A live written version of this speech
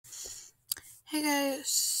Hey guys,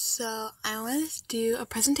 so I wanted to do a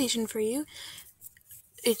presentation for you.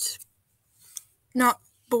 It's not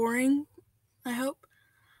boring, I hope.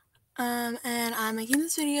 And I'm making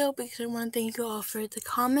this video because I want to thank you all for the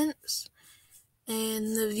comments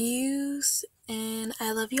and the views, and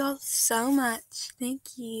I love you all so much. Thank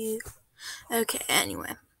you. Okay,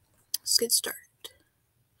 anyway, let's get started.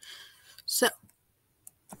 So,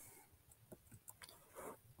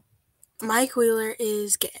 Mike Wheeler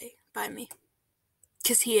is gay by me.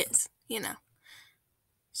 Because he is,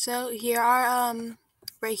 So here are,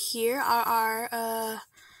 right here are our,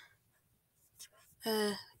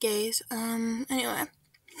 gays. Anyway.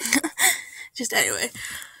 Just anyway.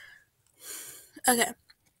 Okay.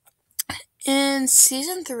 In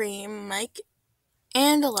season 3, Mike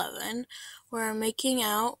and 11 were making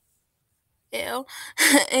out, ew,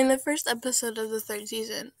 in the first episode of the 3rd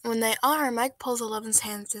season. When they are, Mike pulls 11's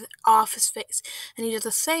hands off his face, and he does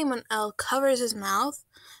the same when Elle covers his mouth,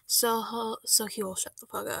 so he will shut the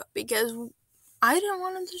fuck up, because I didn't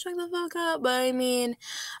want him to shut the fuck up, but I mean,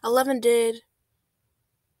 11 did.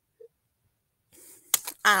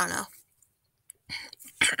 I don't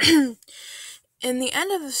know. In the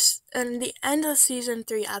end of season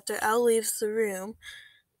 3, after Elle leaves the room,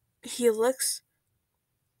 he looks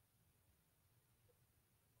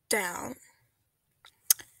down.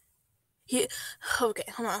 Okay, hold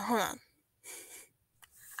on.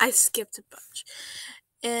 I skipped a bunch.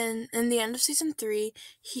 In the end of season 3,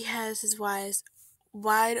 he has his eyes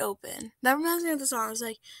wide open. That reminds me of the song. It's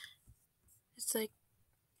like,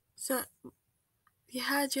 so you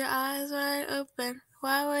had your eyes wide open.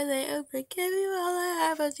 Why were they open? Give you all I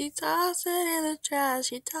have, but you toss it in the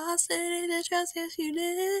trash. You toss it in the trash, yes you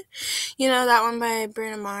did. You know that one by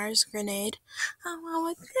Bruno Mars, Grenade. I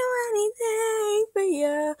won't do anything for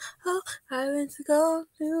you. Oh, I've been going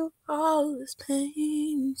through all this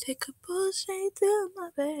pain. Take a bullet straight through my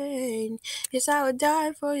vein. Yes, I would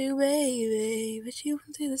die for you, baby, but you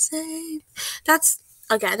won't do the same. That's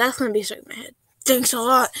gonna be stuck in my head. Thanks a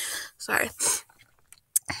lot. Sorry.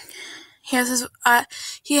 He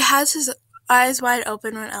has his eyes wide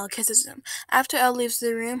open when Elle kisses him. After Elle leaves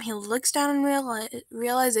the room, he looks down in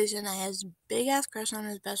realization that he has a big-ass crush on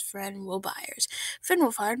his best friend, Will Byers. Finn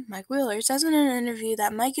Wolfhard, Mike Wheeler, says in an interview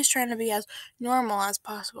that Mike is trying to be as normal as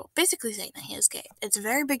possible, basically saying that he is gay. It's a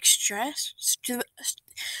very big stretch,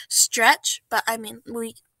 but I mean,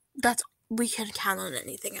 we can count on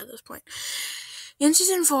anything at this point. In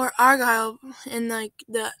season 4, Argyle, in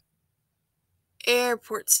the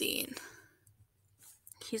airport scene,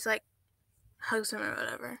 he's like, hugs him or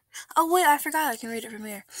whatever. Oh wait, I forgot, I can read it from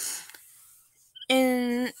here.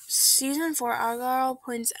 In season 4, Argyle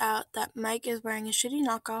points out that Mike is wearing a shitty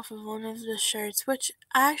knockoff of one of the shirts, which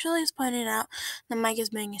actually is pointing out that Mike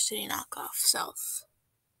is being a shitty knockoff self.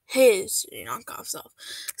 His shitty knockoff self.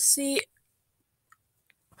 See,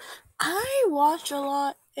 I watch a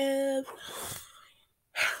lot of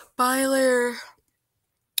Byler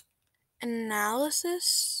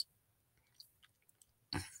analysis,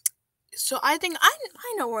 so I think I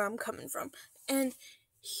know where I'm coming from. And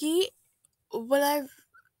what I've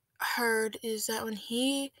heard is that when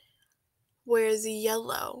he wears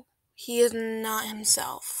yellow, he is not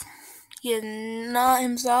himself. He is not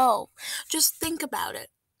himself. Just think about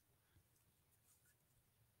it.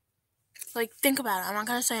 Like, think about it. I'm not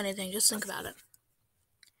gonna say anything. Just think about it.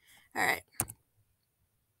 Alright.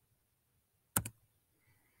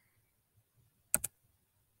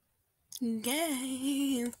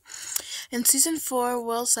 Yay. In season 4,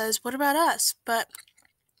 Will says, "What about us?" But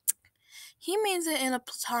he means it in a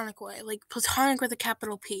platonic way. Like, platonic with a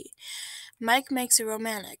capital P. Mike makes it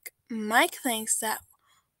romantic. Mike thinks that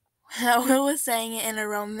Will was saying it in a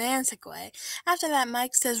romantic way. After that,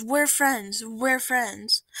 Mike says, we're friends.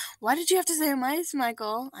 Why did you have to say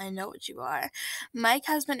Michael? I know what you are. Mike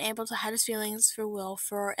has been able to hide his feelings for Will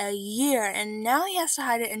for a year, and now he has to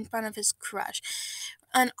hide it in front of his crush.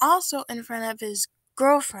 And also in front of his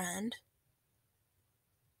girlfriend.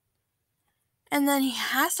 And then he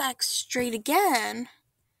has to act straight again.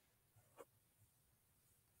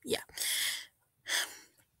 Yeah.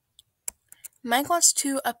 Mike wants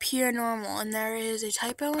to appear normal, and there is a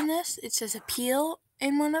typo in this. It says appeal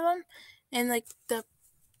in one of them, and like the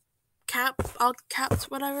all caps,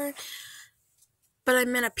 whatever. But I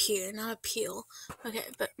meant appear, not appeal. Okay,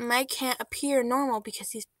 but Mike can't appear normal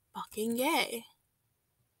because he's fucking gay.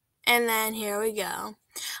 And then here we go.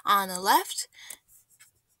 On the left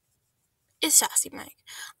is sassy Mike.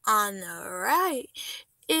 On the right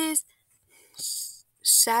is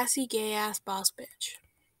sassy gay ass boss bitch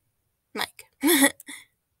Mike.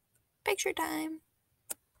 Picture time.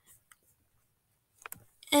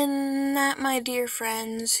 In than that, my dear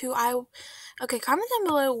friends, okay, comment down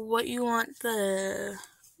below what you want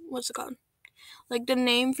what's it called? Like, the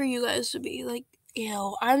name for you guys to be. Like,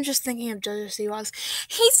 ew, I'm just thinking of JoJo Siwa's.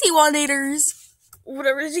 Hey, Siwanators!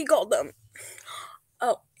 Whatever he called them.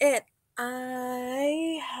 Oh, and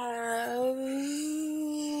I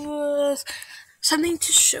have something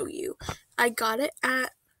to show you. I got it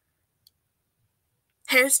at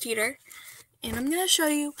Harris Teeter, and I'm going to show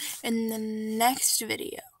you in the next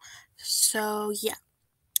video. So, yeah.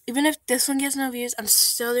 Even if this one gets no views, I'm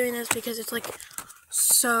still doing this because it's, like,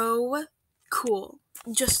 so cool.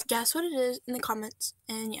 Just guess what it is in the comments,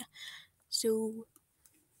 and yeah. So,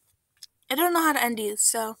 I don't know how to end these,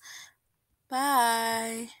 so,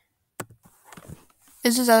 bye.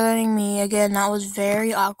 This is editing me again. That was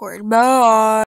very awkward. Bye.